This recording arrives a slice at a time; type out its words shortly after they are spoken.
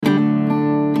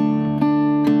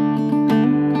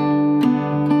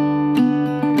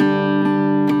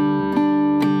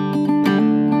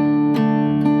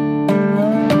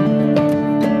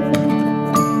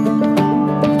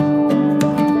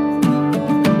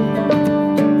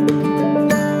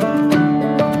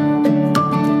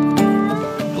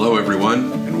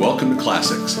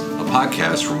Classics, a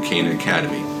podcast from Cana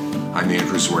Academy. I'm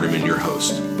Andrew Swerneman, your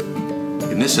host.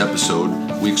 In this episode,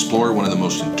 we explore one of the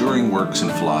most enduring works in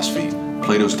philosophy,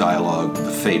 Plato's dialogue, the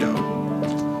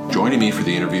Phaedo. Joining me for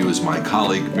the interview is my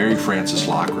colleague, Mary Frances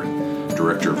Loughran,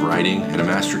 Director of Writing and a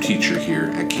Master Teacher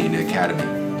here at Cana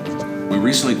Academy. We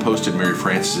recently posted Mary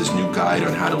Frances's new guide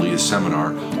on how to lead a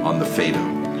seminar on the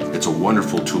Phaedo. It's a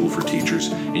wonderful tool for teachers,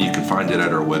 and you can find it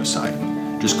at our website.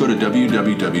 Just go to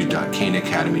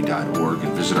www.canaacademy.org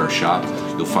and visit our shop.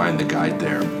 You'll find the guide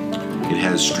there. It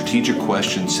has strategic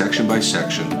questions section by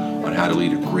section on how to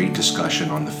lead a great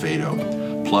discussion on the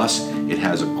Phaedo. Plus, it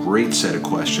has a great set of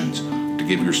questions to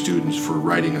give your students for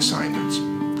writing assignments.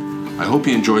 I hope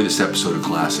you enjoy this episode of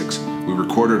Classics. We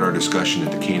recorded our discussion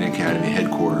at the Cana Academy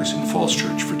headquarters in Falls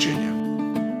Church, Virginia.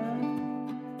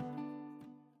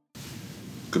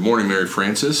 Good morning, Mary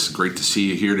Frances. Great to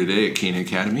see you here today at Cana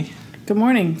Academy. Good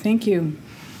morning. Thank you.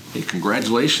 Hey,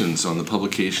 congratulations on the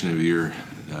publication of your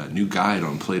new guide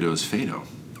on Plato's Phaedo.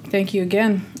 Thank you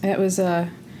again. It was a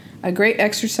great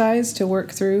exercise to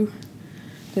work through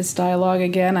this dialogue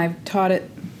again. I've taught it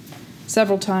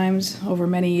several times over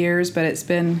many years, but it's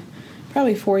been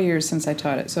probably 4 years since I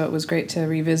taught it, so it was great to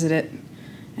revisit it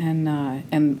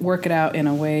and work it out in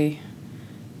a way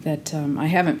that I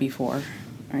haven't before,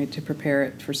 right? To prepare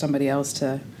it for somebody else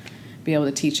to be able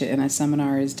to teach it in a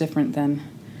seminar is different than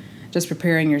just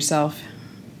preparing yourself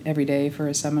every day for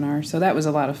a seminar. So that was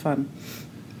a lot of fun.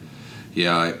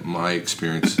 Yeah, my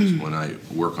experience is when I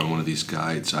work on one of these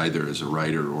guides, either as a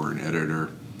writer or an editor,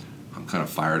 I'm kind of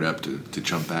fired up to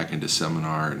jump back into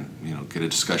seminar and get a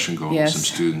discussion going with some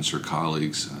students or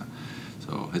colleagues.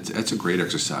 So it's a great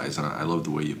exercise, and I love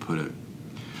the way you put it.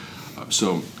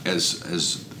 So as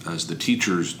the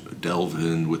teachers delve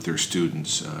in with their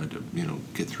students to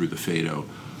get through the Phaedo,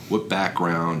 what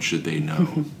background should they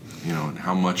know? And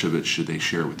how much of it should they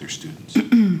share with their students?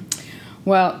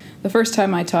 Well, the first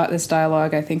time I taught this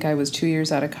dialogue, I think I was 2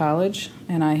 years out of college,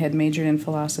 and I had majored in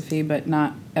philosophy, but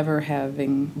not ever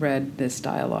having read this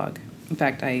dialogue. In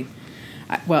fact, I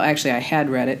had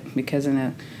read it because in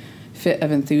a fit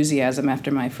of enthusiasm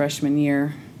after my freshman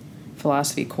year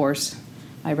philosophy course,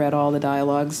 I read all the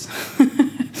dialogues,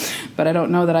 but I don't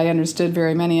know that I understood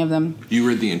very many of them. You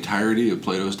read the entirety of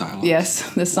Plato's dialogues? Yes,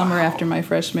 this summer after my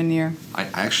freshman year.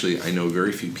 I know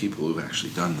very few people who've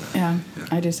actually done that. Yeah.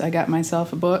 I got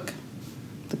myself a book,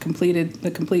 the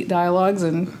complete dialogues,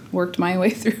 and worked my way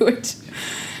through it.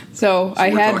 So I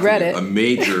had read it. A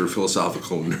major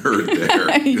philosophical nerd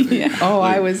there. Yeah. Oh,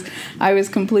 I was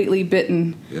completely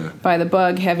bitten by the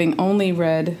bug, having only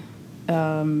read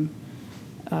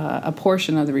a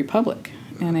portion of the Republic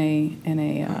in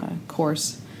a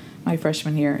course my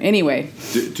freshman year. Anyway.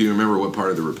 Do you remember what part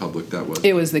of the Republic that was?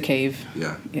 It was the cave.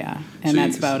 Yeah. Yeah, and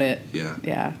that's about it. Yeah.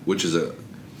 Yeah. Which is a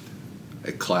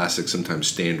classic, sometimes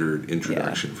standard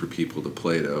introduction for people to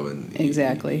Plato, and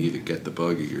exactly. You either get the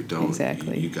bug or you don't.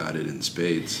 Exactly. You got it in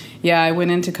spades. Yeah, I went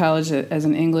into college as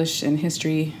an English and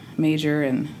history major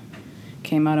and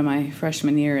came out of my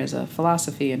freshman year as a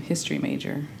philosophy and history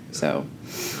major. So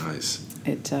nice.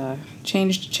 It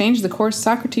changed the course.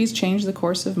 Socrates changed the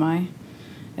course of my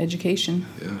education.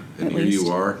 Yeah, and here you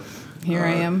are. Here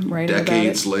I am, writing about it.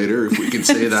 Decades later, if we can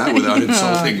say that without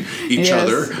insulting each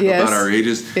other about our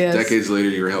ages. Yes. Decades later,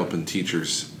 you're helping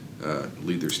teachers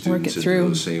lead their students into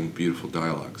those same beautiful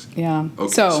dialogues. Yeah.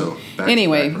 Okay, so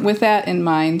anyway, with that in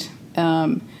mind,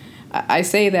 I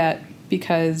say that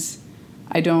because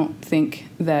I don't think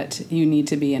that you need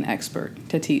to be an expert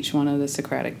to teach one of the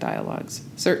Socratic dialogues.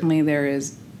 Certainly there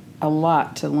is a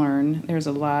lot to learn. There are a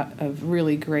lot of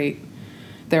really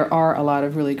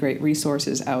great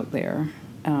resources out there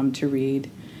to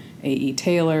read. A.E.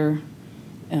 Taylor,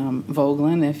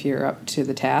 Vogelin, if you're up to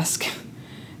the task,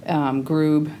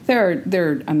 Grube. There are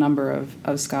a number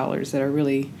of scholars that are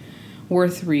really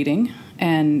worth reading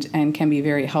and can be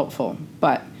very helpful.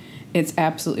 But it's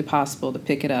absolutely possible to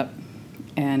pick it up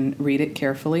and read it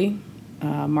carefully,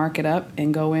 mark it up,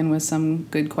 and go in with some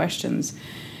good questions,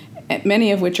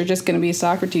 many of which are just going to be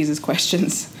Socrates'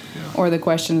 questions or the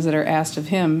questions that are asked of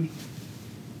him.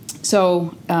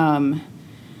 So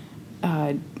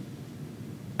I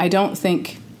don't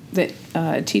think that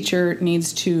a teacher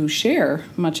needs to share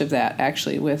much of that,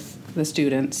 actually, with the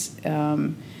students.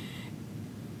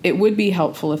 It would be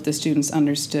helpful if the students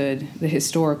understood the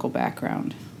historical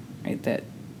background, right? That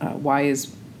why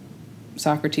is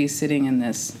Socrates sitting in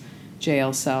this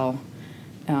jail cell?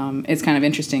 It's kind of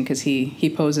interesting because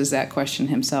he poses that question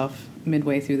himself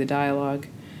midway through the dialogue,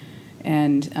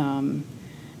 but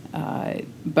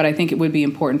I think it would be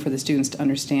important for the students to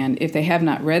understand, if they have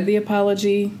not read the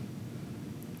Apology,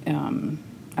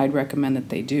 I'd recommend that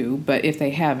they do. But if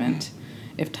they haven't,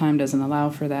 if time doesn't allow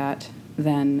for that,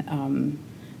 then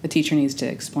the teacher needs to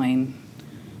explain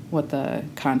what the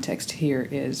context here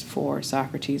is for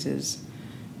Socrates'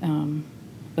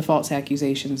 the false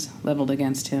accusations leveled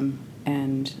against him,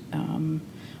 and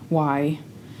why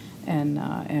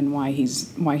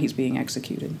he's being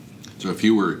executed. So if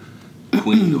you were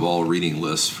queen of all reading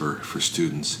lists for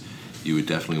students, you would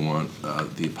definitely want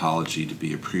the Apology to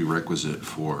be a prerequisite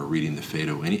for reading the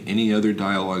Phaedo. Any other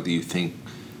dialogue that you think,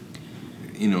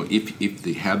 if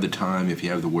they have the time, if you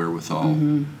have the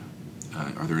wherewithal,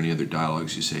 are there any other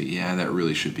dialogues you say, yeah, that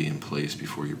really should be in place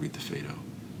before you read the Phaedo?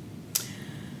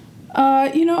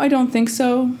 I don't think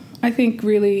so. I think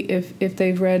really if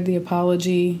they've read the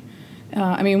Apology,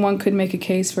 one could make a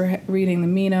case for reading the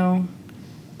Meno,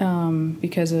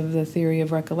 because of the theory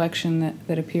of recollection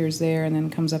that appears there and then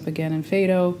comes up again in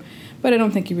Phaedo, but I don't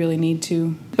think you really need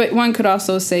to. But one could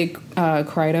also say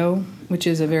Crito, which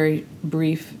is a very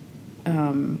brief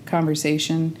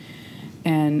conversation,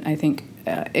 and I think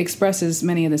expresses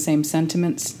many of the same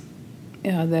sentiments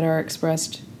that are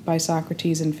expressed by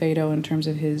Socrates and Phaedo in terms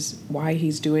of why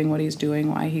he's doing what he's doing,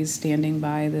 why he's standing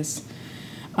by this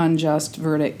unjust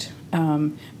verdict.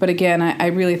 But again, I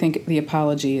really think the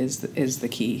Apology is the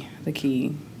key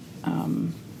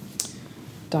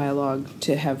dialogue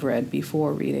to have read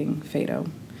before reading Phaedo.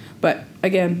 But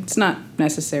again, it's not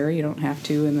necessary. You don't have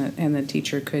to, and the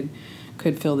teacher could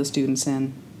fill the students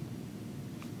in.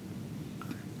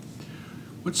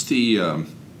 What's the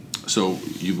so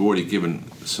you've already given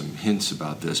some hints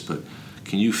about this, but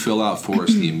can you fill out for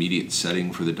us the immediate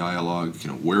setting for the dialogue?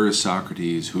 Where is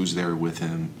Socrates? Who's there with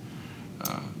him?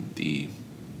 The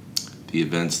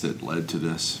events that led to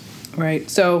this. Right.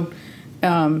 So,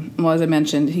 as I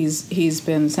mentioned, he's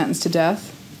been sentenced to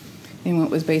death in what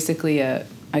was basically a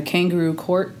kangaroo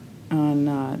court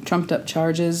on trumped up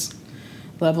charges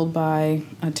leveled by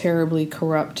a terribly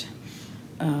corrupt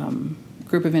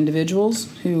group of individuals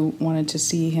who wanted to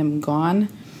see him gone.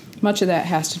 Much of that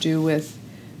has to do with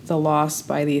the loss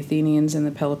by the Athenians in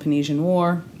the Peloponnesian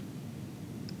War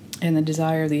and the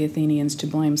desire of the Athenians to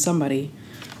blame somebody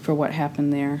for what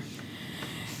happened there.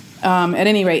 At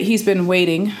any rate, he's been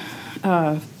awaiting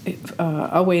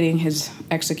his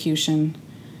execution.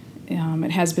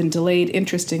 It has been delayed,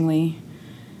 interestingly,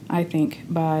 I think,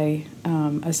 by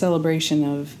a celebration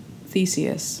of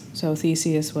Theseus. So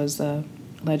Theseus was the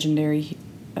legendary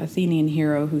Athenian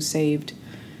hero who saved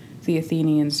the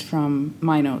Athenians from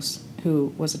Minos,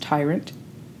 who was a tyrant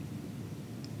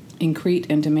in Crete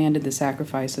and demanded the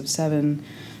sacrifice of 7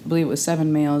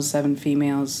 males, 7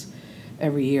 females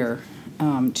every year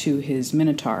to his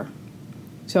Minotaur.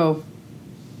 So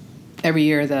every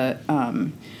year the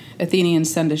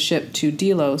Athenians send a ship to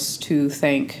Delos to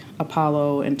thank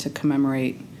Apollo and to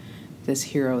commemorate this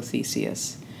hero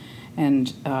Theseus.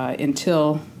 And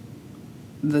until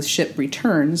the ship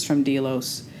returns from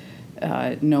Delos,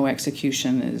 no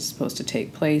execution is supposed to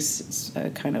take place. It's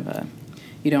kind of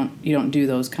you don't do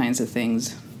those kinds of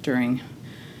things during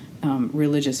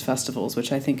religious festivals,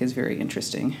 which I think is very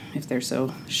interesting. If they're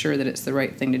so sure that it's the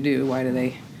right thing to do, why do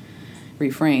they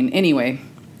refrain? Anyway,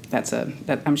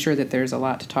 I'm sure that there's a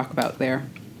lot to talk about there.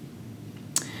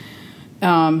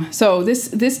 So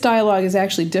this dialogue is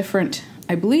actually different,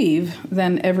 I believe,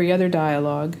 than every other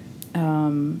dialogue,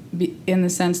 in the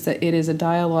sense that it is a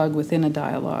dialogue within a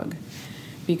dialogue,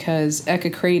 because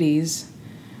Echecrates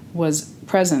was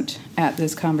present at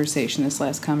this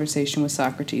last conversation with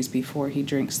Socrates before he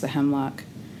drinks the hemlock,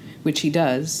 which he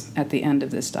does at the end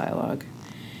of this dialogue.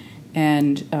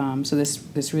 And so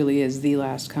this really is the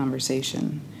last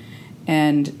conversation.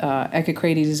 And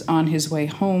Echecrates is on his way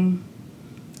home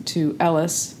to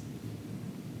Elis,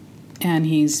 and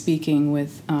he's speaking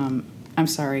with, I'm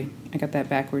sorry, I got that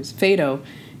backwards. Phaedo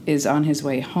is on his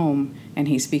way home, and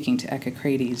he's speaking to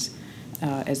Echecrates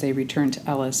as they return to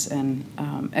Elis. And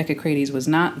Echecrates was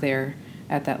not there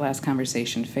at that last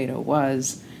conversation. Phaedo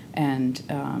was,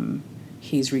 and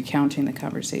he's recounting the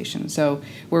conversation. So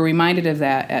we're reminded of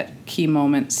that at key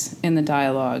moments in the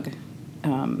dialogue.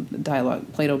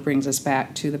 Plato brings us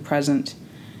back to the present.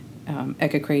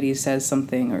 Echecrates says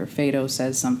something, or Phaedo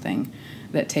says something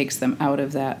that takes them out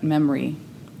of that memory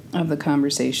of the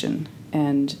conversation.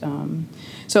 And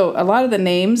so a lot of the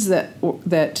names that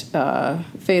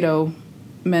Phaedo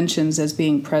mentions as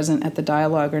being present at the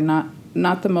dialogue are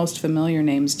not the most familiar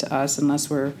names to us, unless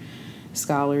we're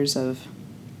scholars of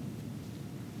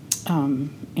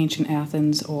ancient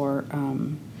Athens or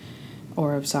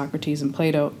of Socrates and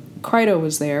Plato. Crito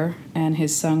was there, and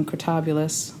his son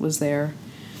Critobulus was there,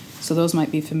 so those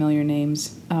might be familiar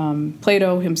names.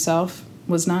 Plato himself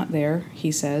was not there,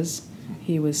 he says,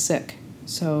 he was sick.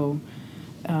 So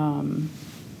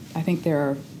I think there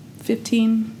are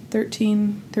 13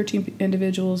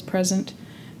 individuals present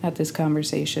at this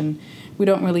conversation. We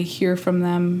don't really hear from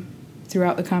them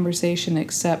throughout the conversation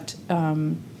except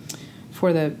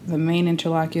for the main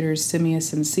interlocutors,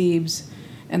 Simmias and Cebes,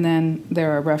 and then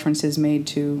there are references made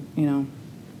to,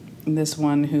 this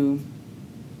one who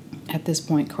at this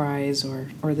point cries,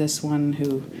 or this one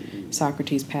who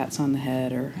Socrates pats on the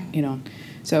head, or,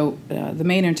 So the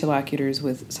main interlocutors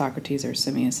with Socrates are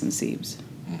Simmias and Cebes.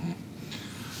 Mm-hmm.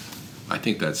 I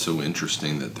think that's so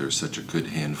interesting that there's such a good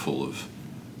handful of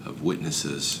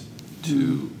witnesses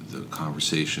to the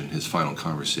conversation, his final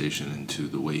conversation, and to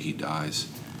the way he dies.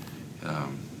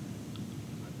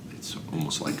 It's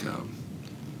almost like a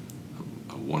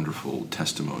wonderful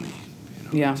testimony.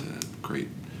 Yeah. It's great,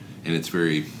 and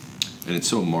it's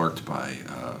so marked by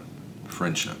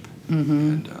friendship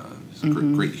and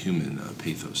great human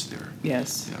pathos there.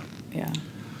 Yes. Yeah.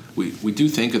 We do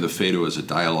think of the Phaedo as a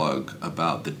dialogue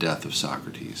about the death of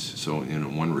Socrates. So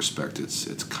in one respect,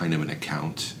 it's kind of an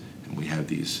account, and we have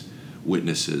these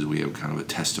witnesses, we have kind of a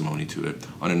testimony to it.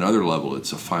 On another level,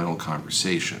 it's a final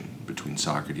conversation between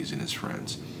Socrates and his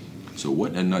friends. So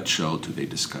what, in a nutshell, do they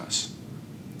discuss?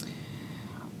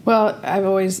 Well, I've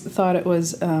always thought it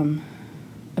was a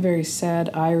very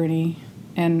sad irony,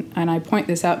 and I point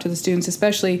this out to the students,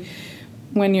 especially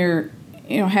when you're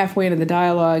halfway into the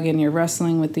dialogue and you're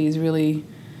wrestling with these really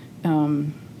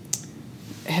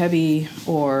heavy,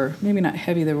 or maybe not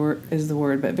heavy is the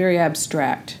word, but very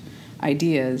abstract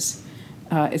ideas.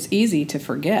 It's easy to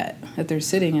forget that they're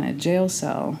sitting in a jail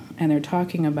cell and they're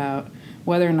talking about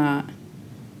whether or not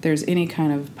there's any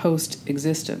kind of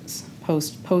post-existence,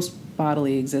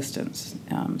 post-bodily existence.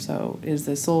 So is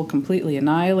the soul completely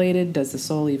annihilated? Does the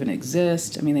soul even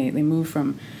exist? I mean, they move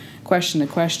from question to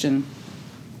question.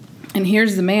 And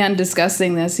here's the man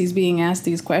discussing this. He's being asked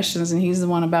these questions, and he's the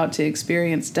one about to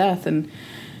experience death, and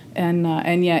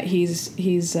yet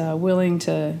he's willing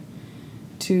to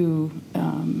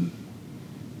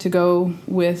go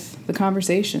with the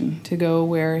conversation, to go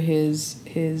where his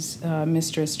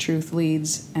mistress truth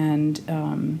leads,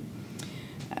 and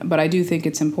but I do think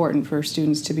it's important for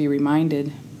students to be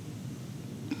reminded,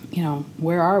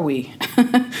 where are we?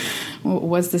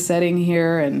 What's the setting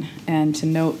here, and to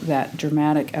note that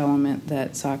dramatic element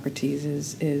that Socrates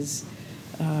is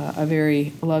a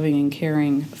very loving and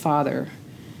caring father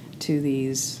to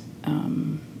these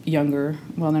younger,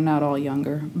 well, they're not all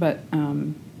younger, but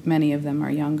many of them are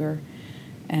younger,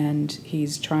 and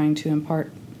he's trying to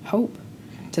impart hope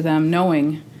to them,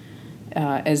 knowing,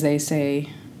 as they say,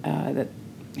 that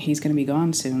he's going to be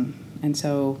gone soon. And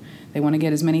so they want to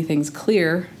get as many things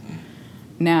clear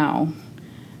now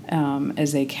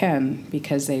as they can,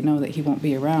 because they know that he won't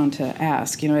be around to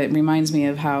ask. It reminds me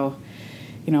of how,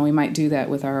 we might do that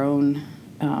with our own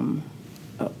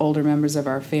older members of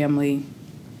our family.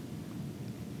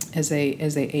 As they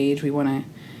age, we want to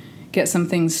get some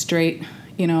things straight,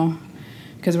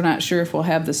 because we're not sure if we'll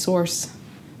have the source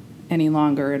any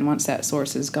longer. And once that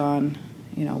source is gone,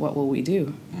 what will we do?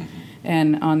 Mm-hmm.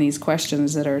 And on these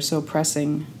questions that are so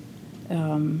pressing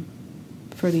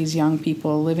for these young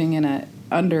people living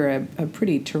under a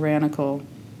pretty tyrannical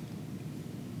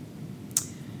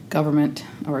government,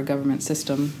 or a government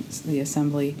system, the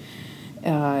assembly,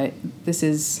 this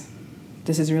is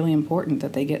really important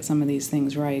that they get some of these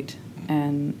things right,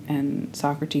 and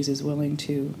Socrates is willing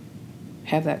to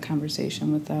have that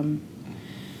conversation with them.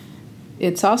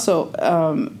 It's also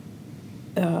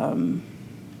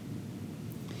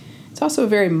a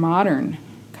very modern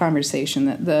conversation,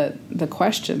 that the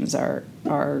questions are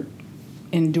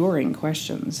enduring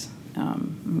questions.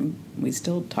 We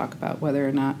still talk about whether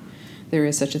or not there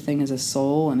is such a thing as a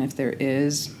soul, and if there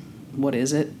is, what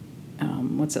is it?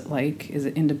 What's it like? Is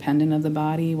it independent of the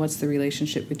body? What's the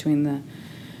relationship between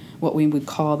what we would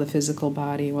call the physical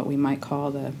body, what we might call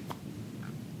the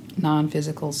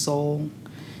non-physical soul?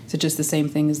 Is it just the same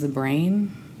thing as the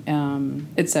brain?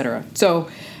 Etc. So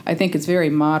I think it's very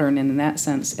modern, and in that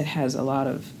sense, it has a lot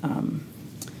of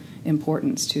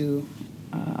importance to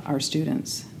our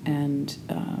students, and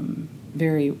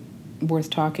very worth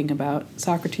talking about.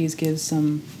 Socrates gives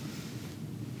some,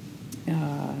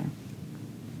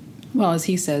 as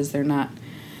he says, they're not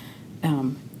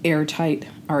airtight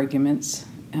arguments,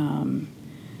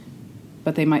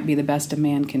 but they might be the best a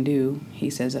man can do, he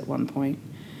says at one point.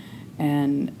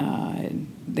 And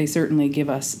they certainly give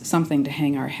us something to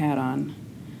hang our hat on.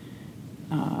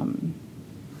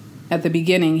 At the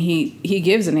beginning, he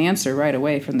gives an answer right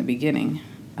away from the beginning.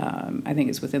 I think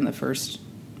it's within the first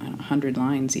 100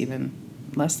 lines, even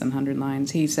less than 100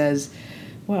 lines. He says,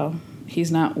 well,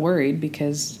 he's not worried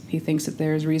because he thinks that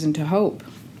there is reason to hope.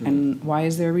 And why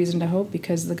is there a reason to hope?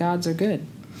 Because the gods are good.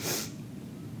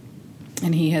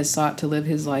 And he has sought to live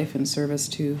his life in service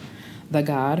to the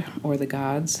god or the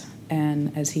gods,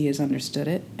 and as he has understood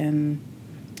it, and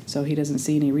so he doesn't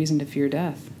see any reason to fear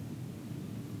death.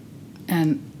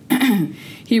 And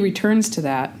he returns to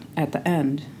that at the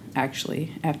end,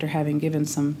 actually, after having given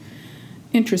some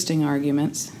interesting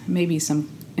arguments, maybe some,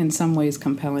 in some ways,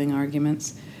 compelling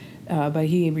arguments. But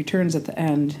he returns at the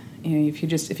end. If you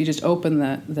just open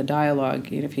the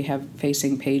dialogue, if you have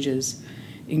facing pages,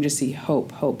 you can just see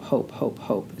hope, hope, hope, hope,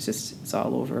 hope. It's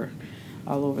all over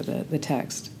the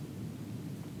text.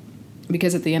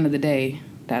 Because at the end of the day,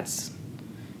 that's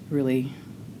really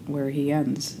where he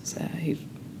ends.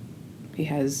 He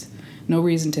has no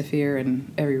reason to fear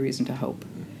and every reason to hope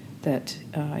that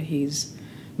he's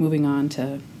moving on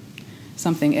to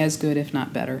something as good, if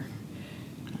not better.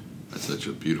 That's such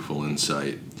a beautiful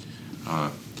insight.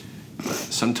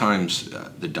 Sometimes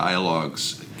the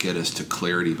dialogues get us to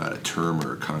clarity about a term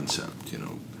or a concept.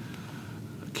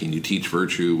 Can you teach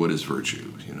virtue? What is virtue?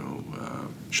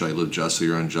 Should I live justly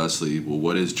or unjustly? Well,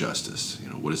 what is justice?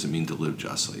 What does it mean to live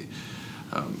justly?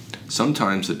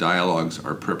 Sometimes the dialogues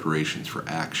are preparations for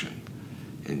action,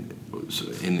 and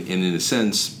in a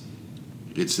sense,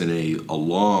 it's in a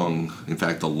long, in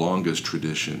fact, the longest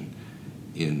tradition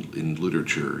in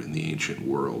literature in the ancient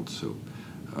world. So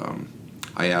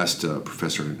I asked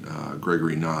Professor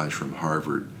Gregory Nagy from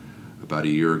Harvard about a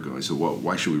year ago. I said, "Well,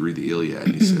 why should we read the Iliad?"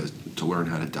 And he says, "To learn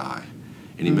how to die."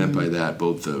 And he meant by that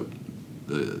both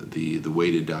the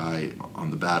way to die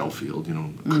on the battlefield,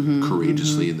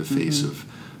 courageously in the face of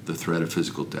the threat of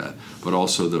physical death, but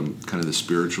also the kind of the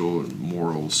spiritual and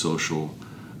moral, social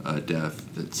death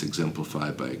that's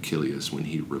exemplified by Achilles when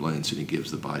he relents and he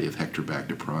gives the body of Hector back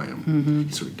to Priam.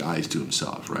 He sort of dies to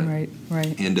himself, right?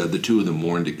 Right. And the two of them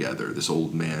mourn together. This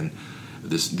old man,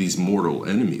 these mortal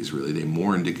enemies, really, they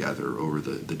mourn together over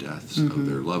the deaths of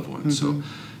their loved ones. So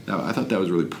I thought that was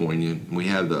really poignant. We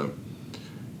had the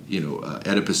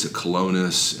Oedipus at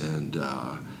Colonus and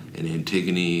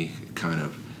Antigone kind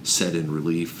of set in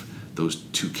relief, those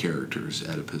two characters,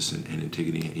 Oedipus and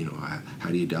Antigone. How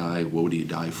do you die? What do you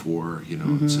die for?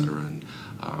 Et cetera.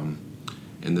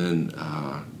 And then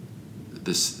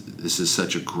this is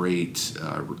such a great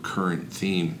recurrent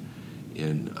theme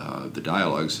in the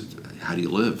dialogues. How do you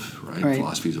live? Right?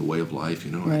 Philosophy is a way of life.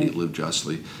 How do you live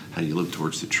justly? How do you live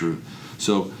towards the truth?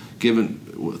 So,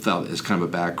 without as kind of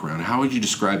a background, how would you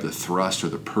describe the thrust or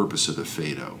the purpose of the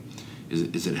Phaedo?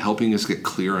 Is it helping us get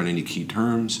clear on any key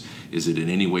terms? Is it in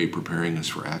any way preparing us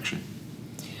for action?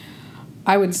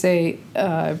 I would say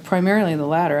primarily the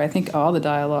latter. I think all the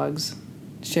dialogues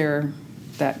share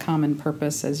that common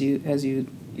purpose, as you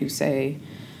say,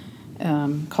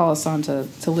 call us on to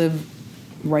live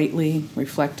rightly,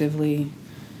 reflectively,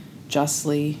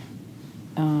 justly,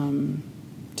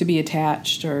 to be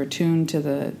attached or attuned to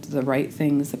the right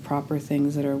things, the proper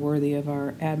things that are worthy of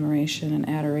our admiration and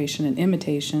adoration and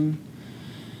imitation.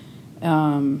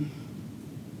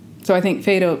 So I think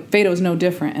Phaedo is no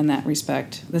different in that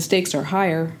respect. The stakes are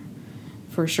higher,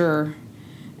 for sure.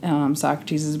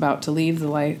 Socrates is about to leave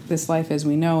this life as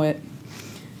we know it.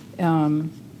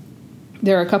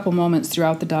 There are a couple moments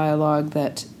throughout the dialogue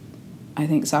that I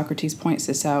think Socrates points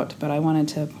this out, but I wanted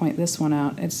to point this one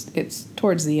out. It's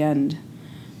towards the end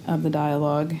of the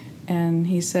dialogue, and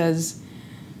he says,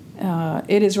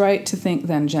 "It is right to think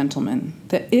then, gentlemen,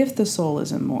 that if the soul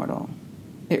is immortal,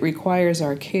 it requires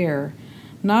our care,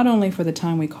 not only for the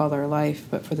time we call our life,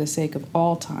 but for the sake of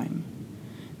all time,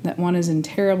 that one is in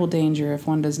terrible danger if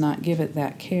one does not give it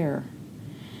that care.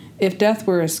 If death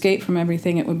were escape from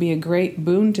everything, it would be a great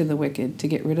boon to the wicked to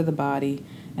get rid of the body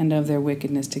and of their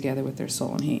wickedness together with their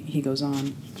soul." And he goes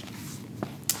on.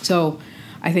 So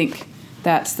I think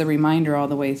that's the reminder all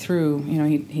the way through.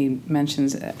 He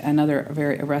mentions another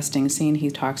very arresting scene.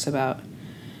 He talks about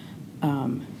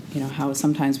how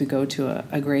sometimes we go to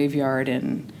a graveyard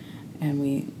and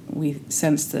we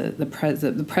sense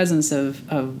the presence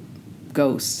of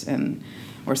ghosts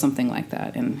or something like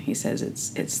that. And he says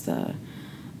it's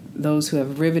those who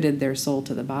have riveted their soul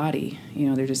to the body.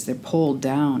 They're pulled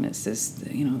down. It's this,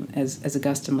 as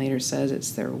Augustine later says, it's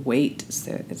their weight. It's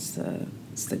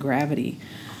the gravity.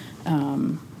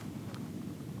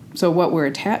 So what we're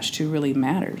attached to really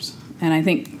matters. And I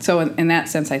think, so in that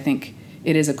sense, I think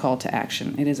it is a call to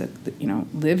action. It is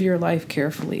live your life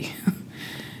carefully.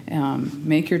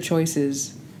 Make your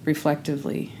choices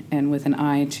reflectively and with an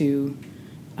eye to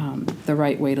the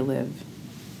right way to live.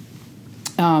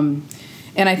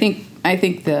 And I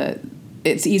think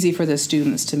it's easy for the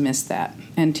students to miss that,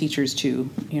 and teachers too.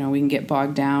 We can get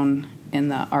bogged down in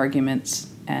the arguments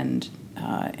and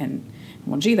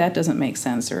well, gee, that doesn't make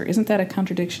sense, or isn't that a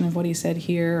contradiction of what he said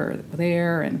here or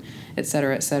there, and et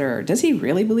cetera, et cetera. Or does he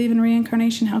really believe in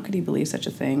reincarnation? How could he believe such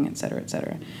a thing, et cetera, et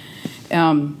cetera.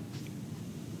 And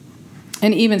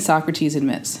even Socrates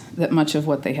admits that much of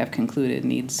what they have concluded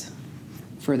needs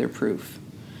further proof.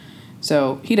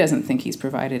 So he doesn't think he's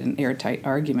provided an airtight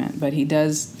argument, but he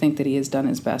does think that he has done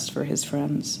his best for his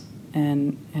friends.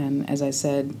 And as I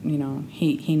said,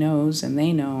 he knows and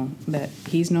they know that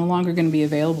he's no longer going to be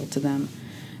available to them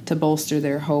to bolster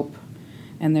their hope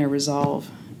and their resolve.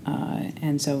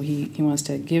 And so he wants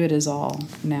to give it his all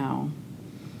now.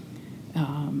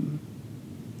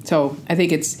 So I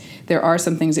think there are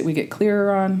some things that we get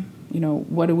clearer on.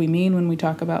 What do we mean when we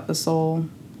talk about the soul?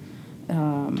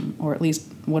 Or at least,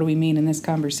 what do we mean in this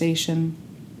conversation?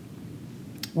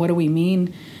 What do we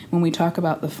mean when we talk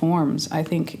about the forms? I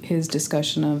think his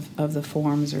discussion of the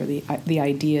forms or the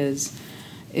ideas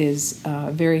is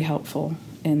very helpful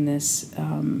in this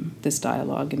this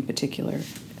dialogue in particular.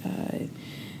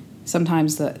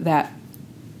 Sometimes that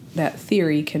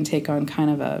theory can take on kind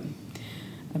of a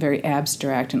very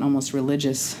abstract and almost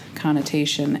religious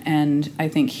connotation, and I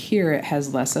think here it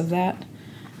has less of that,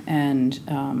 and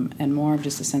more of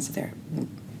just a sense that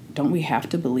don't we have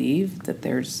to believe that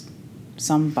there's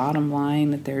some bottom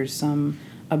line, that there's some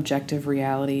objective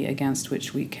reality against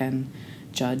which we can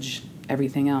judge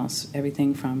everything else,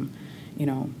 everything from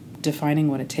defining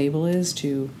what a table is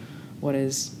to what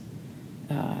is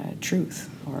truth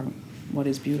or what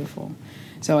is beautiful.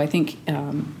 So I think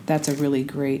that's a really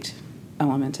great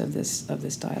element of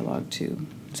this dialogue too.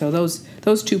 So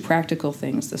those two practical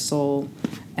things, the soul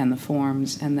and the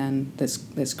forms, and then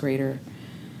this greater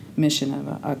mission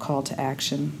of a call to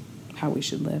action, how we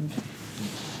should live.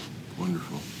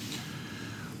 Wonderful.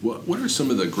 What are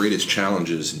some of the greatest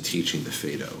challenges in teaching the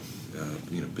Phaedo?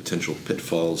 Potential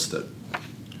pitfalls that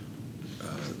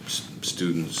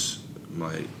students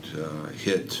might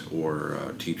hit,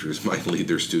 or teachers might lead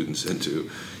their students into,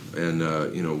 and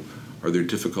are there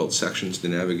difficult sections to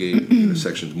navigate?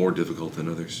 Sections more difficult than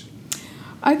others?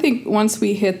 I think once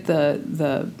we hit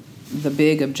the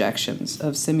big objections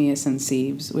of Simmias and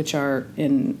Siebes, which are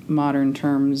in modern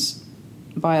terms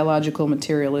biological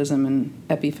materialism and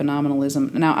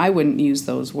epiphenomenalism. Now, I wouldn't use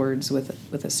those words with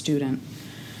a student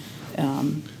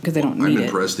because they don't need it. I'm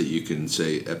impressed that you can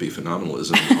say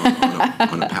epiphenomenalism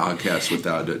on a podcast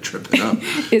without tripping up.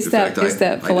 It's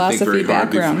that philosophy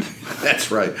background.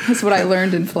 That's right. That's what I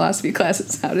learned in philosophy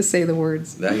classes, how to say the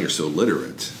words. Now you're so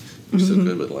literate. You're so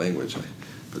good with language.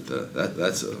 But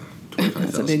that's a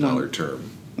 $25,000 term.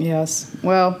 Yes.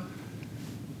 Well,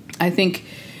 I think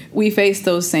we face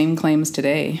those same claims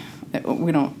today.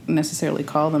 We don't necessarily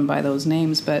call them by those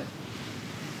names, but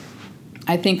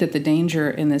I think that the danger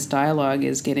in this dialogue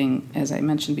is getting, as I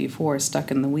mentioned before, stuck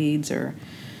in the weeds or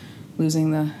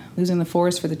losing the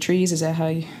forest for the trees. Is that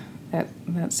how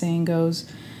that saying goes?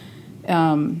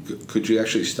 Could you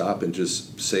actually stop and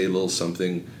just say a little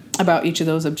something about each of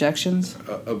those objections?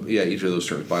 Each of those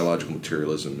terms: biological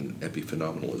materialism and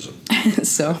epiphenomenalism.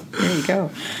 So there you go.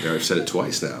 Yeah, I've said it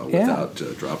twice now without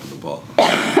dropping the ball.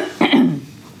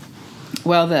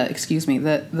 Well, the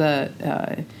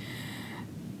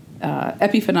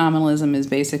epiphenomenalism is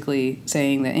basically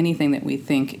saying that anything that we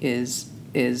think is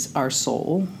our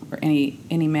soul, or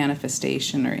any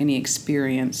manifestation or any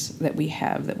experience that we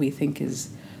have that we think is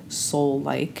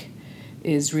soul-like,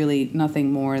 is really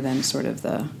nothing more than sort of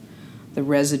the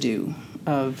residue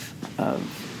of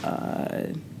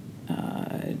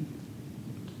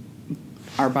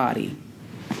our body.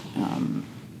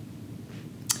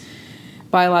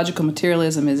 Biological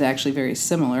materialism is actually very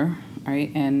similar,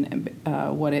 right? And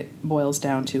what it boils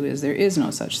down to is there is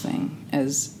no such thing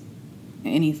as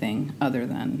anything other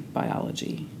than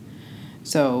biology.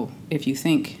 So if you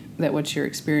think that what you're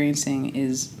experiencing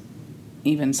is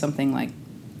even something like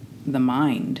the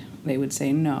mind, they would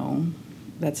say no.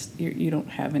 You don't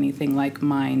have anything like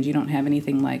mind. You don't have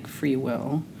anything like free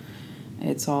will.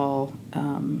 It's all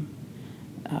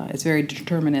it's very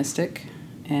deterministic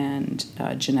and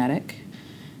genetic.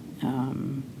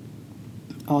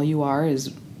 All you are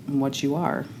is what you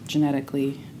are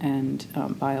genetically and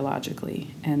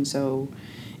biologically, and so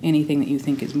anything that you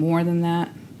think is more than that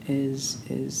is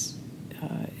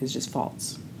just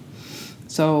false.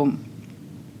 So,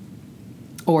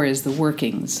 or is the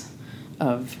workings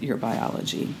of your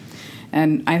biology.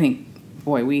 And I think,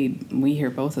 boy, we hear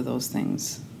both of those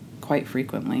things quite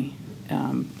frequently,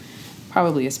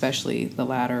 probably especially the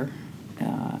latter.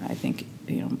 I think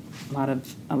a lot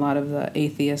of the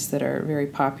atheists that are very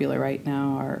popular right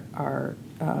now are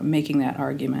making that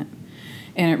argument,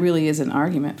 and it really is an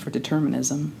argument for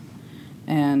determinism,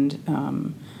 and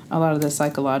a lot of the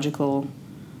psychological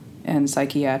and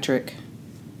psychiatric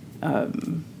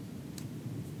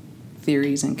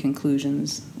theories and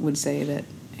conclusions would say that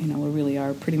we really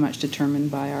are pretty much determined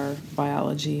by our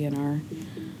biology and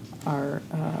our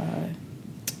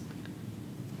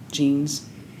genes.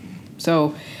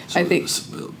 So I think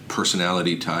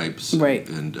personality types, right?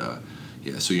 And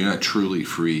so you're not truly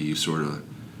free. You sort of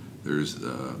there's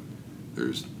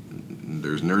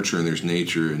nurture and there's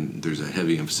nature, and there's a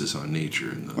heavy emphasis on nature,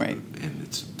 and right, and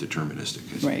it's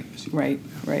deterministic.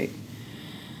 Right.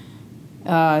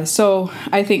 So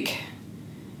I think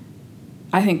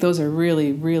those are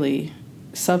really, really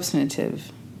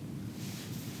substantive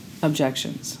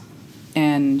objections,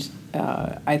 and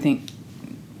I think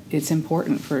it's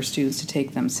important for students to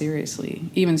take them seriously.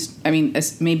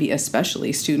 Maybe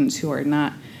especially students who are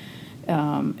not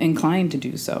inclined to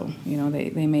do so.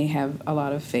 They may have a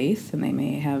lot of faith, and they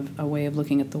may have a way of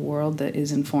looking at the world that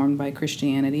is informed by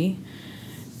Christianity,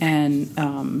 and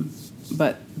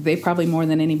but they probably more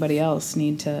than anybody else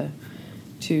need to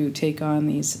take on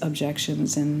these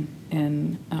objections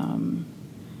and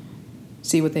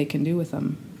see what they can do with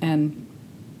them. And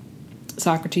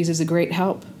Socrates is a great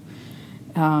help.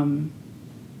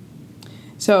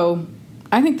 So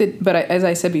I think that, but as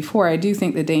I said before, I do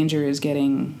think the danger is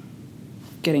getting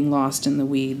lost in the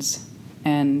weeds.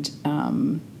 And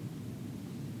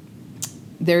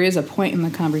there is a point in the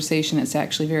conversation that's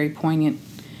actually very poignant.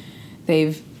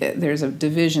 There's a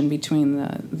division between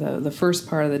the first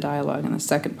part of the dialogue and the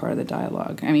second part of the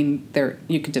dialogue.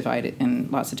 You could divide it in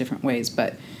lots of different ways,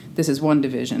 but this is one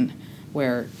division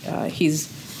where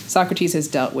Socrates has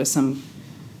dealt with some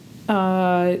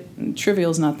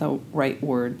trivial is not the right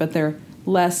word, but they're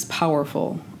less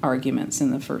powerful arguments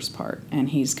in the first part, and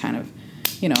he's kind of,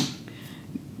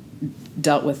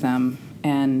 dealt with them,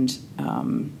 and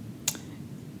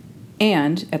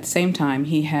at the same time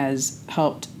he has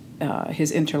helped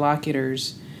his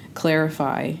interlocutors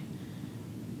clarify,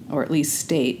 or at least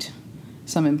state,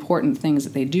 some important things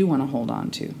that they do want to hold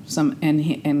on to.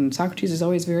 And Socrates is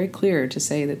always very clear to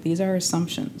say that these are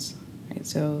assumptions, right?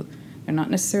 So they're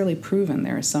not necessarily proven;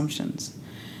 they're assumptions,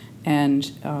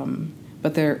 and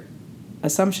but they're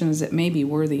assumptions that may be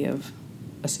worthy of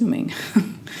assuming.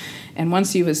 And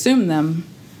once you've assumed them,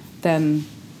 then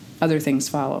other things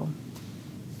follow.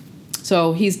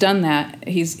 So he's done that.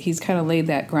 He's kind of laid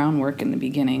that groundwork in the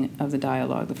beginning of the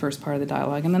dialogue, the first part of the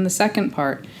dialogue, and then the second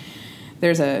part,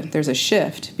 there's a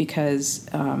shift because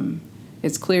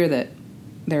it's clear that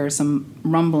there are some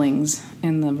rumblings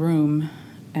in the room,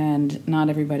 and not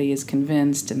everybody is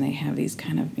convinced, and they have these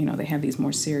they have these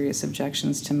more serious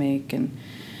objections to make, and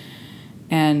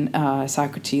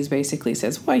Socrates basically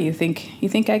says, "What, you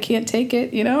think I can't take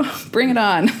it? Bring it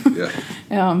on."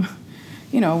 Yeah.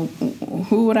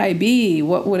 Who would I be?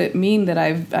 What would it mean that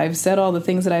I've said all the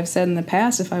things that I've said in the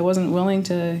past if I wasn't willing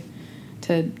to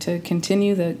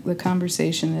continue the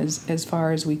conversation as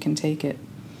far as we can take it?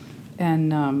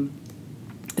 And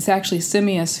it's actually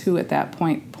Simmias who at that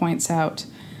point points out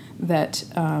that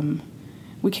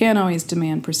we can't always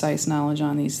demand precise knowledge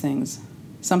on these things.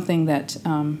 Something that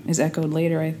is echoed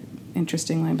later,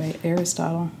 interestingly, by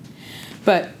Aristotle.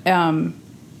 But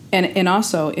and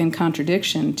also in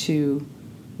contradiction to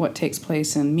what takes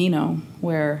place in Meno,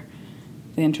 where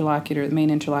the main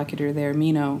interlocutor there,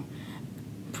 Meno,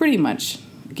 pretty much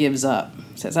gives up.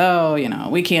 Says,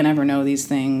 we can't ever know these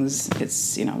things.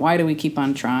 It's, why do we keep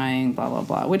on trying, blah, blah,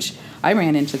 blah, which I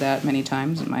ran into that many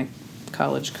times in my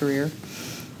college career,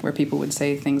 where people would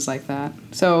say things like that.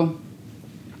 So,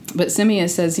 but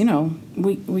Simmias says,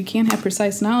 we can't have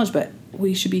precise knowledge, but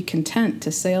we should be content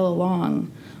to sail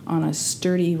along on a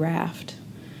sturdy raft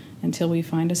until we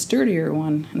find a sturdier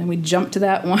one, and then we jump to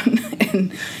that one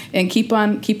and keep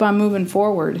on moving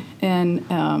forward.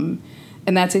 And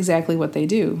that's exactly what they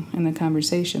do in the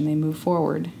conversation. They move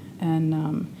forward,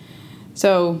 and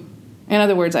so, in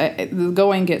other words, the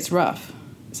going gets rough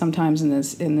sometimes in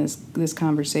this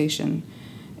conversation.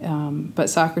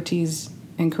 But Socrates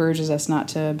encourages us not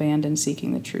to abandon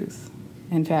seeking the truth.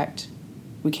 In fact,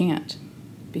 we can't,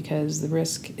 because the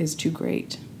risk is too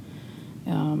great.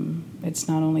 It's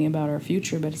not only about our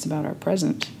future, but it's about our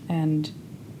present. And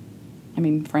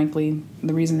frankly,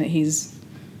 the reason that he's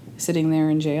sitting there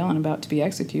in jail and about to be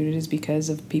executed is because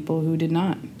of people who did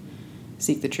not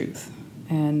seek the truth.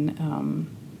 And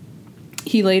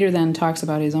he later then talks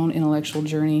about his own intellectual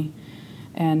journey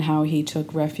and how he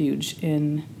took refuge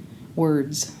in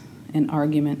words, in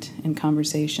argument, in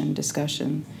conversation,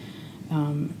 discussion,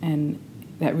 And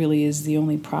that really is the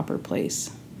only proper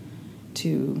place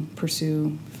to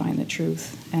find the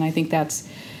truth. And I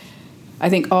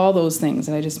think all those things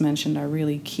that I just mentioned are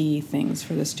really key things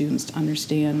for the students to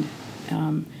understand,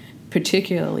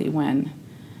 particularly when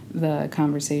the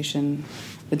conversation,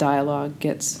 the dialogue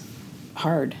gets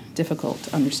hard, difficult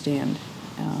to understand.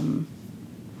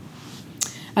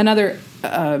 Another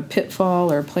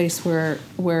pitfall or place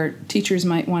where teachers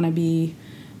might want to be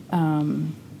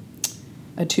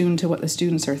attuned to what the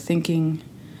students are thinking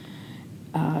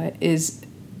is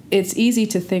it's easy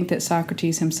to think that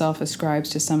Socrates himself ascribes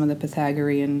to some of the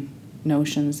Pythagorean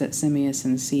notions that Simmias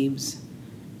and Cebes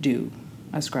do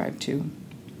ascribe to.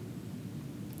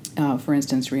 For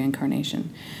instance,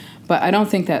 reincarnation. But I don't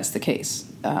think that's the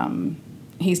case.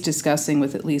 He's discussing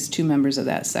with at least two members of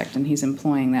that sect, and he's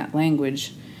employing that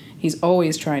language. He's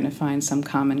always trying to find some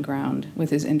common ground with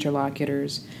his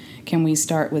interlocutors. Can we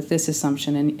start with this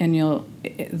assumption? And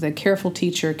the careful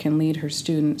teacher can lead her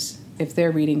students, if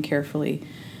they're reading carefully,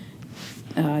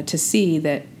 to see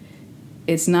that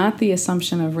it's not the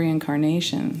assumption of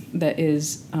reincarnation that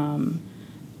is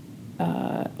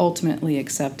ultimately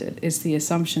accepted. It's the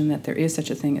assumption that there is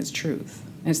such a thing as truth.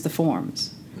 It's the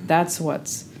forms. That's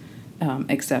what's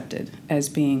accepted as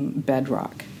being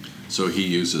bedrock. So he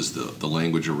uses the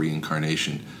language of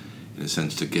reincarnation, in a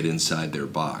sense, to get inside their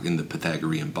box, in the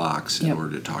Pythagorean box, in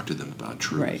order to talk to them about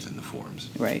truth and the forms.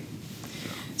 Right.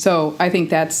 So I think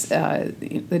that's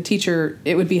the teacher.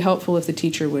 It would be helpful if the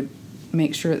teacher would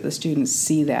make sure that the students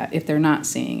see that if they're not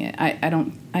seeing it.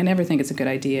 I never think it's a good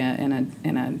idea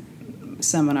in a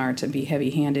seminar to be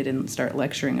heavy-handed and start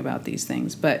lecturing about these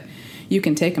things. But you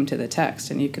can take them to the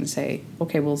text and you can say,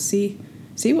 okay, well, see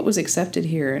what was accepted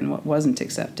here and what wasn't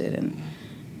accepted, and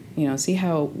see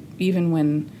how even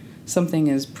when something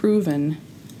is proven,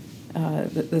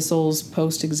 the soul's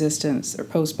post-existence or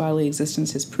post-bodily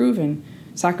existence is proven,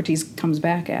 Socrates comes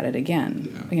back at it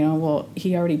again. Yeah. Well,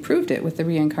 he already proved it with the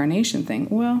reincarnation thing.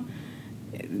 Well,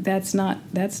 that's not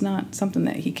something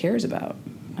that he cares about.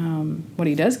 What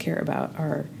he does care about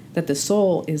are that the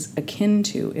soul is akin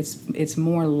to, it's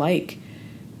more like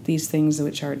these things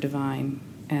which are divine,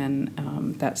 and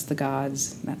that's the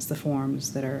gods, that's the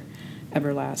forms that are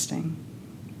everlasting.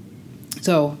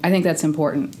 So I think that's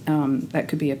important. That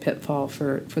could be a pitfall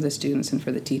for the students and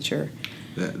for the teacher.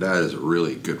 That is a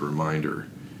really good reminder.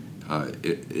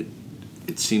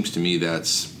 It seems to me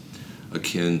that's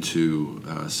akin to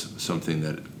something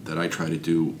that I try to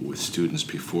do with students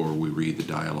before we read the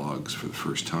dialogues for the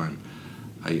first time.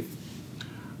 I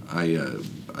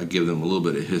give them a little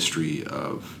bit of history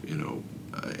of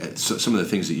some of the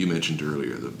things that you mentioned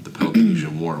earlier, the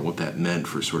Peloponnesian War and what that meant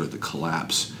for sort of the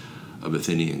collapse of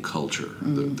Athenian culture,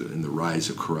 and the rise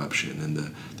of corruption, and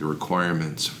the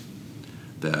requirements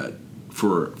that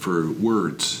for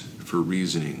words, for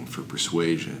reasoning, for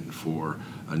persuasion, for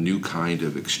a new kind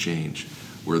of exchange,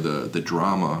 where the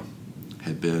drama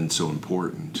had been so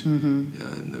important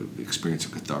in the experience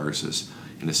of catharsis.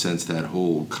 In a sense, that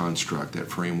whole construct, that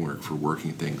framework for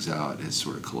working things out has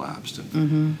sort of collapsed.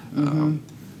 And,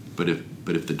 but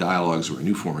if the dialogues were a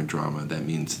new form of drama, that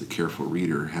means the careful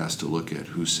reader has to look at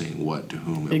who's saying what to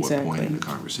whom at what point in the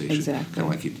conversation. Exactly.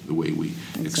 Kind of like the way we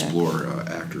explore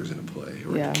actors in a play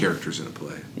or characters in a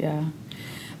play. Yeah.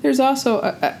 There's also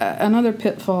another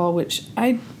pitfall which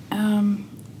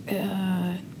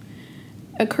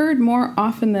occurred more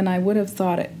often than I would have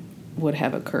thought it would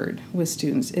have occurred with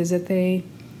students, is that they,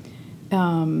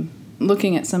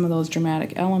 looking at some of those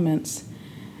dramatic elements,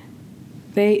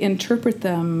 they interpret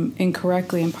them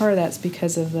incorrectly, and part of that's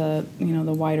because of the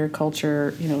wider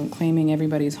culture, claiming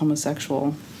everybody's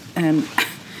homosexual, and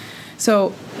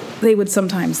so they would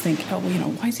sometimes think,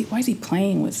 why is he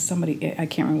playing with somebody? I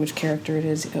can't remember which character it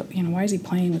is. Why is he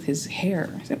playing with his hair?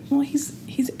 I said, well, he's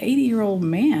an 80-year-old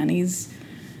man. It's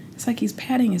like he's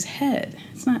patting his head.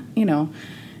 It's not,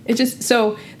 it just,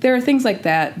 so there are things like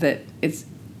that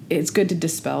it's good to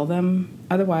dispel them.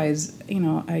 Otherwise,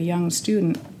 a young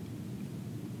student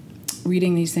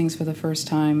reading these things for the first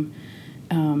time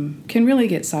can really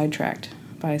get sidetracked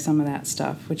by some of that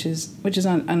stuff, which is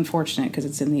unfortunate because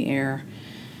it's in the air.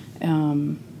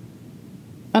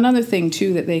 Another thing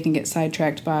too that they can get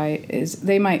sidetracked by is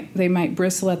they might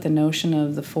bristle at the notion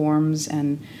of the forms,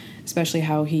 and especially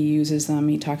how he uses them.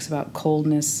 He talks about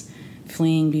coldness,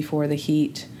 fleeing before the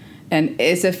heat, and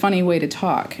it's a funny way to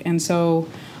talk. And so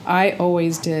I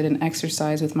always did an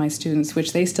exercise with my students,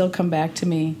 which they still come back to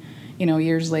me,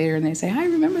 years later, and they say, I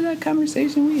remember that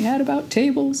conversation we had about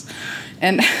tables.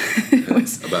 And it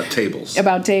was about tables.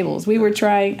 About tables.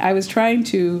 I was trying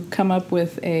to come up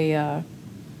with a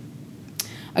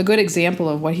a good example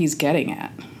of what he's getting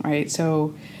at, right?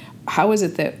 So how is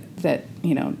it that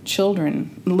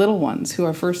children, little ones who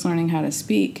are first learning how to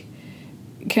speak,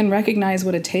 can recognize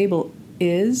what a table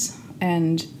is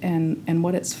and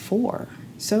what it's for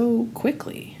so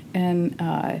quickly? And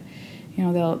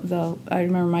they'll I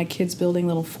remember my kids building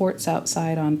little forts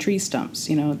outside on tree stumps.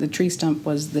 The tree stump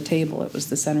was the table. It was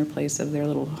the center place of their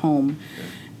little home.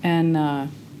 And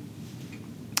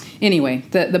anyway,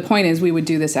 the point is, we would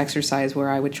do this exercise where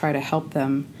I would try to help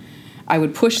them. I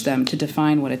would push them to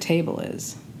define what a table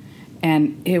is.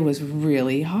 And it was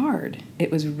really hard.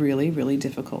 It was really, really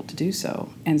difficult to do so.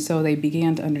 And so they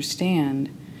began to understand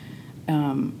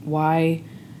why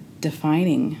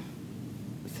defining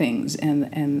things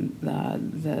and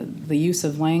the use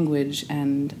of language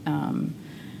and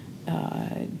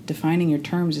defining your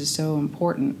terms is so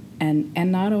important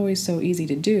and not always so easy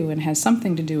to do, and has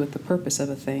something to do with the purpose of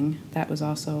a thing. That was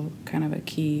also kind of a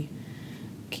key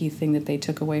thing that they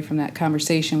took away from that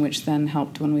conversation, which then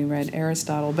helped when we read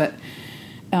Aristotle. But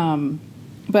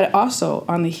also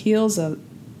on the heels of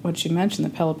what you mentioned,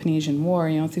 the Peloponnesian War,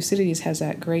 Thucydides has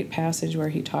that great passage where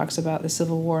he talks about the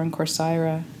civil war in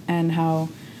Corcyra and how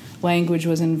language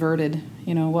was inverted.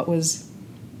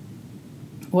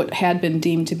 What had been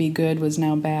deemed to be good was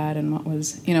now bad, and what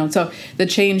was, so the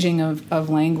changing of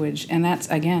language. And that's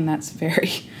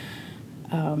very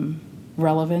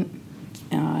relevant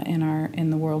in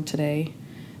the world today,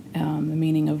 the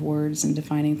meaning of words and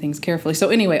defining things carefully. So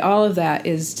anyway, all of that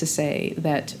is to say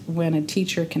that when a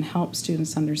teacher can help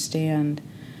students understand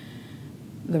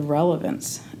the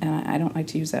relevance, and I don't like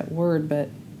to use that word, but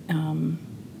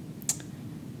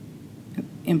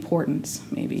importance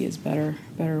maybe is better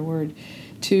word,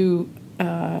 to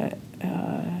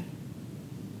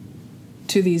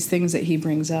these things that he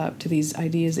brings up, to these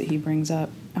ideas that he brings up,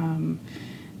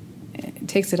 it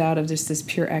takes it out of just this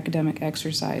pure academic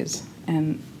exercise,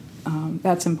 and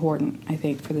that's important, I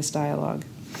think, for this dialogue.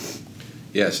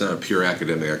 Yeah, it's not a pure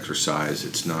academic exercise.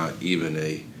 It's not even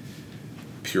a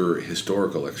pure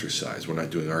historical exercise. We're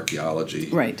not doing archaeology,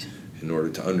 right, in order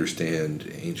to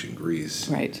understand ancient Greece.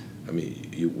 Right. I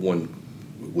mean, one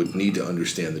would need to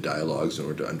understand the dialogues in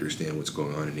order to understand what's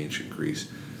going on in ancient Greece.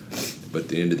 But at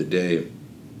the end of the day,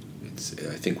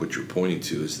 I think what you're pointing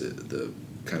to is the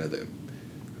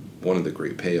one of the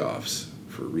great payoffs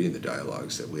for reading the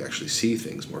dialogues, that we actually see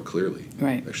things more clearly,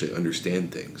 right, actually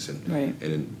understand things, and right.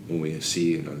 when we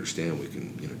see and understand, we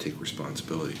can take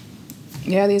responsibility.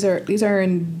 Yeah, these are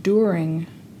enduring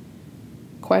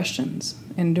questions,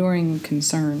 enduring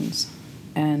concerns,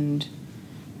 and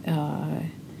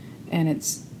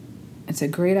it's a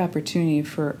great opportunity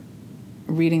for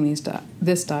reading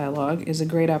this dialogue is a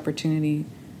great opportunity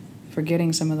for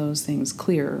getting some of those things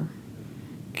clearer,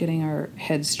 getting our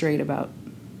heads straight about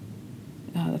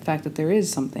the fact that there is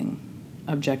something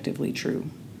objectively true.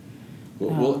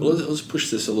 Well, let's push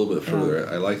this a little bit further.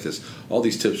 I like this. All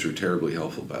these tips are terribly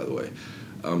helpful, by the way.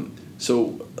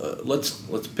 So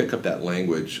let's pick up that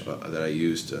language that I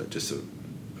used just a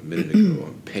minute ago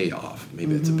on payoff.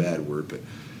 Maybe that's a bad word, but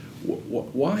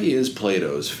why is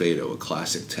Plato's Phaedo a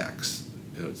classic text?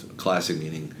 It's a classic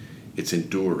meaning it's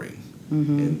enduring,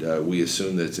 and we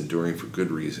assume that it's enduring for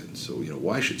good reasons. So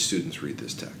why should students read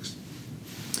this text?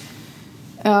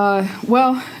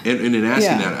 Well, and in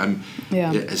asking that,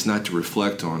 it's not to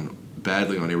reflect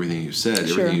badly on everything you said.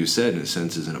 Sure. Everything you said, in a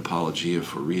sense, is an apologia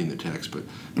for reading the text, but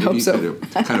maybe Hope you so.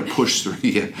 could kind of push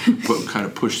through,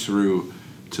 push through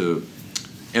to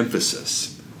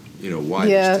emphasis. Why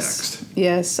this text?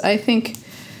 Yes, I think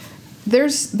there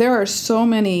are so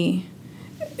many.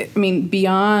 I mean,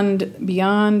 beyond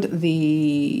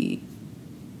the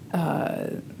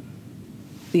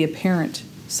apparent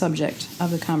subject of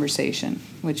the conversation,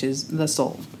 which is the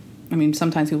soul. I mean,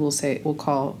 sometimes people will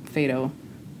call Phaedo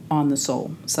 "On the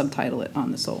Soul," subtitle it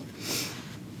 "On the Soul,"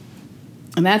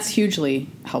 and that's hugely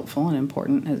helpful and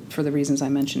important for the reasons I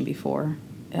mentioned before,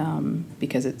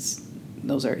 because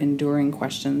those are enduring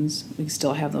questions. We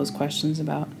still have those questions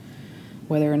about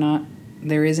whether or not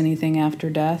there is anything after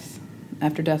death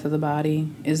of the body.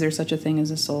 Is there such a thing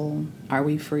as a soul? Are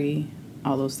we free?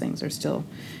 All those things are still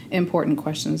important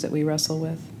questions that we wrestle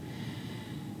with.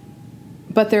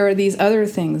 But there are these other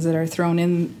things that are thrown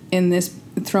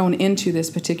into this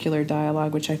particular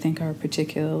dialogue, which I think are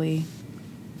particularly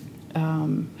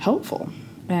helpful,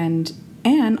 and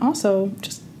also,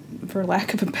 just for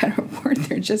lack of a better word,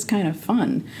 they're just kind of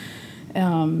fun.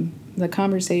 The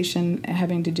conversation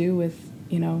having to do with,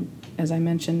 as I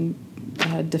mentioned,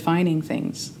 defining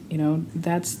things,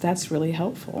 that's really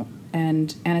helpful,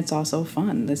 and it's also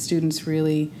fun. The students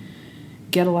really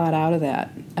get a lot out of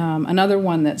that. Another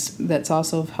one that's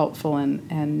also helpful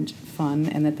and fun,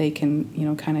 and that they can, you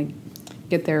know, kind of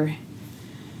get their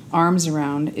arms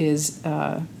around, is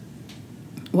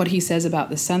what he says about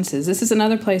the senses. This is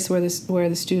another place where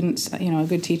the students, you know, a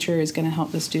good teacher is going to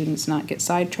help the students not get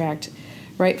sidetracked.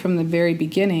 Right from the very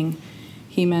beginning,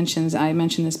 I mentioned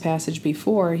this passage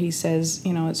before, he says,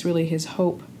 you know, it's really his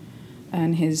hope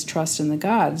and his trust in the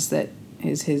gods that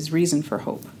is his reason for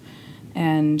hope,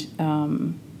 and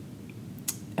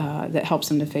that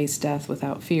helps him to face death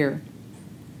without fear.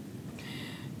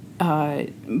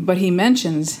 But he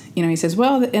mentions, you know, he says,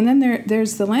 well, and then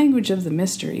there's the language of the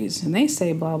mysteries, and they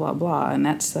say blah, blah, blah, and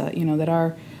that's, you know, that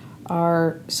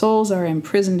our souls are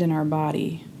imprisoned in our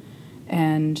body.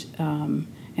 And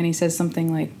he says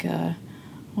something like,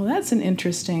 well, that's an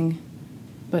interesting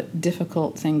but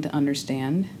difficult thing to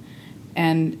understand.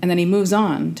 And then he moves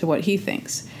on to what he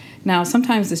thinks. Now,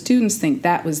 sometimes the students think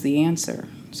that was the answer.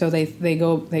 So they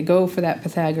go for that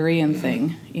Pythagorean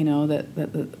thing, you know,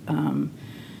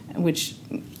 which,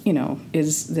 you know,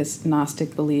 is this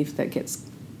Gnostic belief that gets,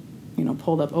 you know,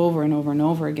 pulled up over and over and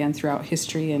over again throughout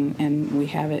history, and we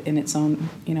have it in its own,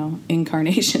 you know,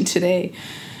 incarnation today.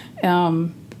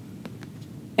 And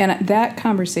that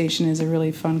conversation is a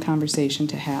really fun conversation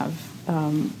to have.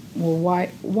 Well,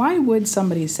 why would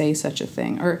somebody say such a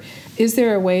thing? Or is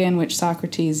there a way in which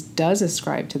Socrates does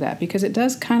ascribe to that? Because it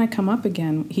does kind of come up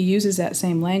again. He uses that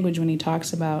same language when he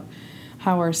talks about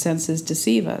how our senses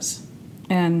deceive us.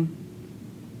 And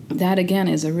that, again,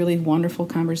 is a really wonderful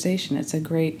conversation. It's a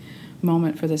great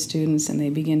moment for the students, and they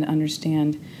begin to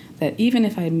understand that even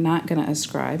if I'm not going to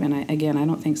ascribe, and I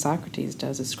don't think Socrates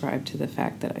does ascribe to the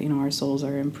fact that, you know, our souls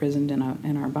are imprisoned in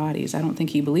our bodies. I don't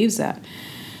think he believes that.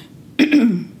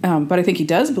 But I think he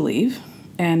does believe,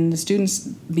 and the students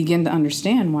begin to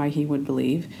understand why he would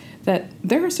believe, that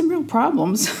there are some real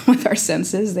problems with our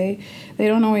senses. They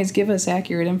don't always give us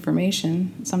accurate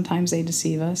information. Sometimes they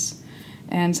deceive us,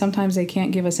 and sometimes they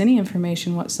can't give us any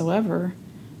information whatsoever.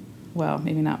 Well,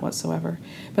 maybe not whatsoever,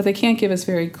 but they can't give us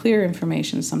very clear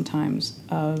information sometimes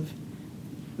of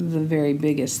the very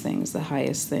biggest things, the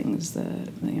highest things,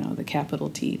 the capital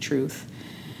T truth.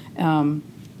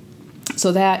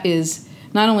 So that is,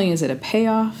 not only is it a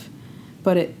payoff,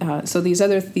 but so these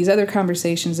other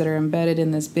conversations that are embedded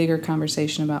in this bigger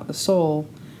conversation about the soul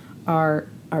are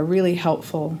really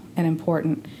helpful and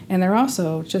important, and they're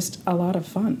also just a lot of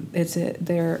fun.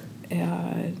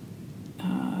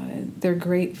 They're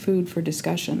great food for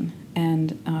discussion, and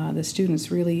the students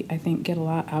really, I think, get a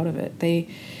lot out of it.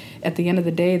 At the end of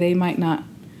the day, they might not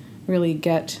really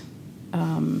get.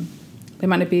 They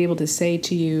might not be able to say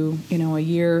to you, you know, a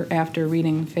year after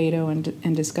reading Phaedo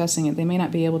and discussing it, they may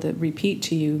not be able to repeat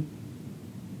to you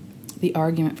the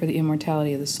argument for the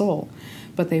immortality of the soul,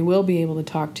 but they will be able to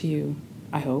talk to you,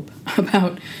 I hope,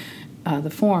 about the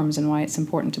forms and why it's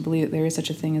important to believe that there is such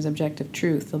a thing as objective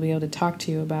truth. They'll be able to talk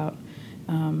to you about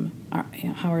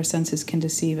how our senses can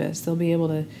deceive us. They'll be able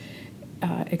to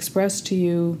express to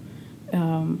you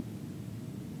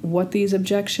what these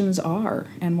objections are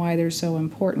and why they're so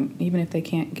important, even if they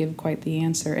can't give quite the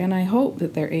answer. And I hope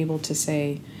that they're able to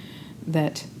say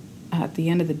that at the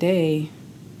end of the day,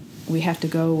 we have to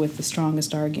go with the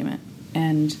strongest argument,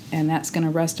 and that's going to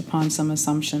rest upon some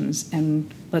assumptions,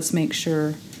 and let's make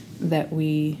sure that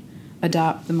we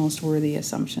adopt the most worthy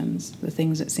assumptions, the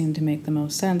things that seem to make the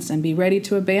most sense, and be ready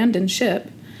to abandon ship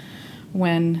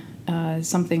when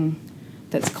something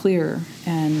that's clear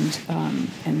and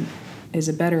is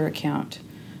a better account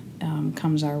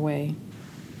comes our way.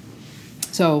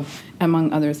 So,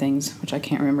 among other things, which I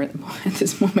can't remember at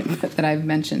this moment, but that I've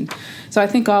mentioned. So I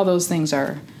think all those things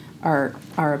are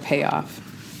a payoff.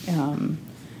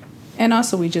 And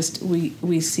also we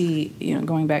see, you know,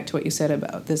 going back to what you said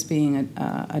about this being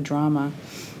a drama,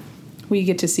 we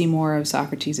get to see more of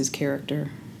Socrates'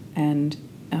 character, and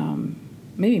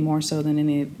maybe more so than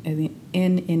in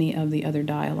any of the other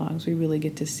dialogues. We really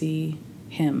get to see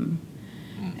him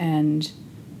and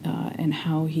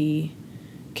how he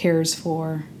cares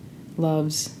for,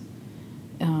 loves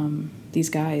these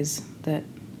guys that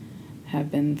have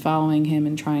been following him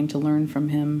and trying to learn from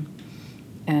him,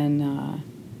 and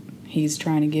he's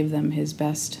trying to give them his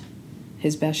best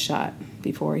shot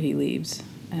before he leaves.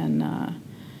 And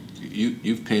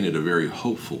you've painted a very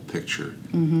hopeful picture,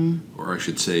 or I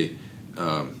should say,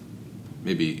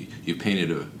 maybe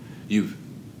you've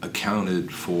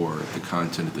accounted for the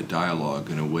content of the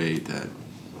dialogue in a way that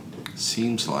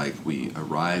seems like we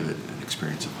arrive at an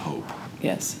experience of hope.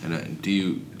 Yes. And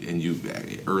you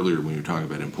earlier when you were talking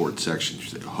about important sections, you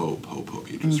said hope.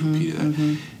 You just repeated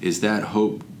that. Is that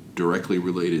hope directly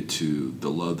related to the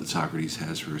love that Socrates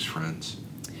has for his friends?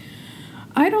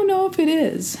 I don't know if it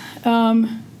is.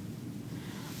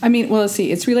 Let's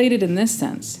see. It's related in this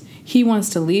sense. He wants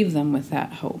to leave them with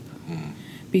that hope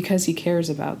because he cares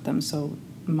about them so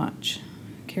much,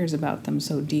 cares about them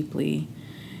so deeply.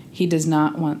 He does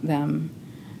not want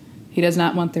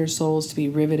their souls to be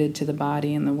riveted to the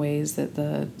body in the ways that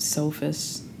the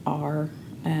sophists are,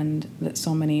 and that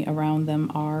so many around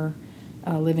them are,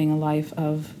 living a life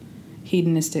of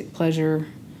hedonistic pleasure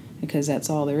because that's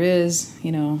all there is,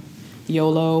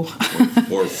 YOLO.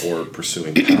 or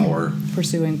pursuing power.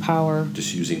 Pursuing power.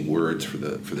 Just using words for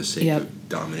the sake of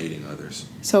dominating others.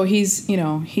 So he's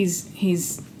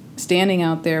standing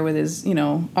out there with his,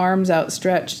 arms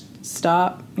outstretched,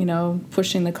 stop,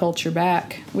 pushing the culture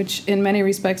back, which in many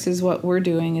respects is what we're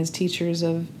doing as teachers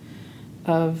of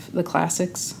the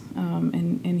classics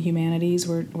in humanities.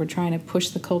 We're trying to push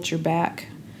the culture back,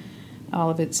 all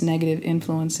of its negative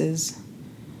influences.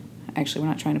 Actually, we're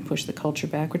not trying to push the culture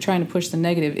back. We're trying to push the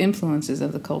negative influences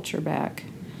of the culture back,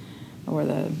 or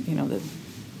the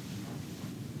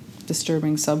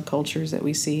disturbing subcultures that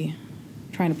we see.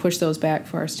 Trying to push those back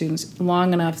for our students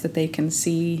long enough that they can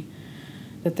see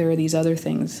that there are these other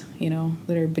things,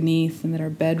 that are beneath and that are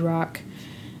bedrock,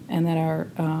 and that are,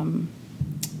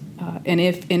 and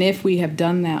if we have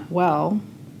done that well,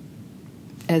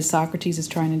 as Socrates is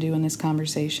trying to do in this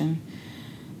conversation,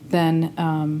 then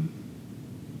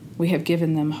we have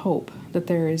given them hope that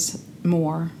there is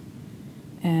more,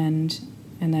 and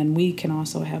then we can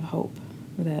also have hope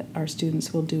that our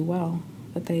students will do well,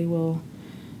 that they will,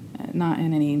 not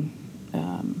in any,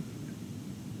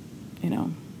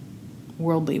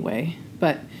 worldly way,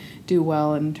 but do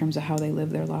well in terms of how they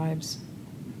live their lives.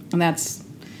 And that's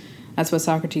what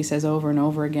Socrates says over and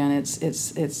over again.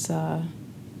 It's a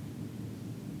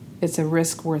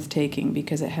risk worth taking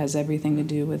because it has everything to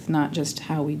do with not just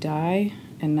how we die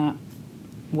and not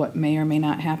what may or may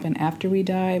not happen after we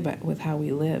die, but with how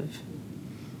we live.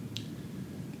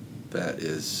 That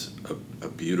is a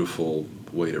beautiful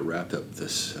way to wrap up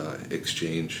this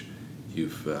exchange.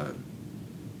 You've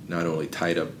not only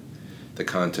tied up the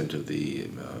content of the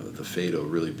Phaedo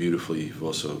really beautifully, you've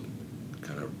also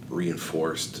kind of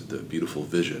reinforced the beautiful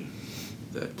vision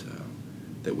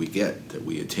that we get, that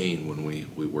we attain when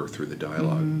we work through the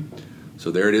dialogue. Mm-hmm. So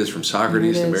there it is, from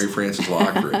Socrates to Mary Frances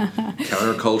Lockridge,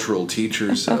 countercultural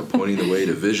teachers pointing the way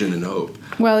to vision and hope.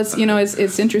 Well,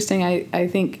 it's interesting. I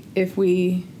think if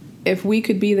we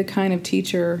could be the kind of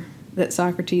teacher that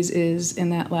Socrates is in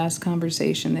that last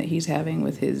conversation that he's having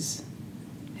with his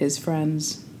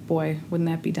friends, boy, wouldn't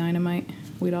that be dynamite?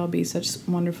 We'd all be such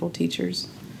wonderful teachers.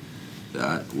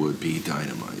 That would be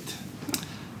dynamite.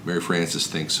 Mary Frances,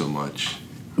 thanks so much.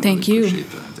 Thank you.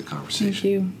 Appreciate the conversation. Thank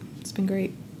you. It's been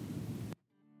great.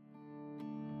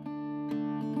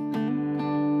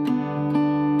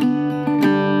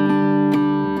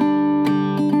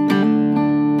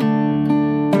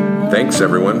 Thanks,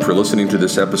 everyone, for listening to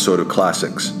this episode of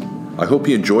Classics. I hope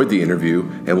you enjoyed the interview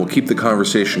and will keep the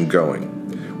conversation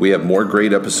going. We have more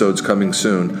great episodes coming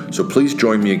soon, so please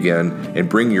join me again and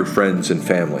bring your friends and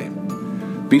family.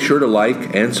 Be sure to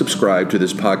like and subscribe to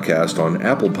this podcast on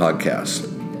Apple Podcasts.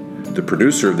 The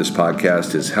producer of this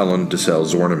podcast is Helen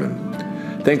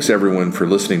DeSalle-Zorneman. Thanks, everyone, for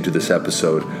listening to this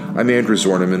episode. I'm Andrew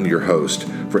Zorneman, your host.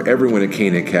 For everyone at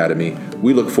Kane Academy,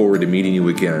 we look forward to meeting you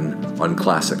again on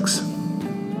Classics.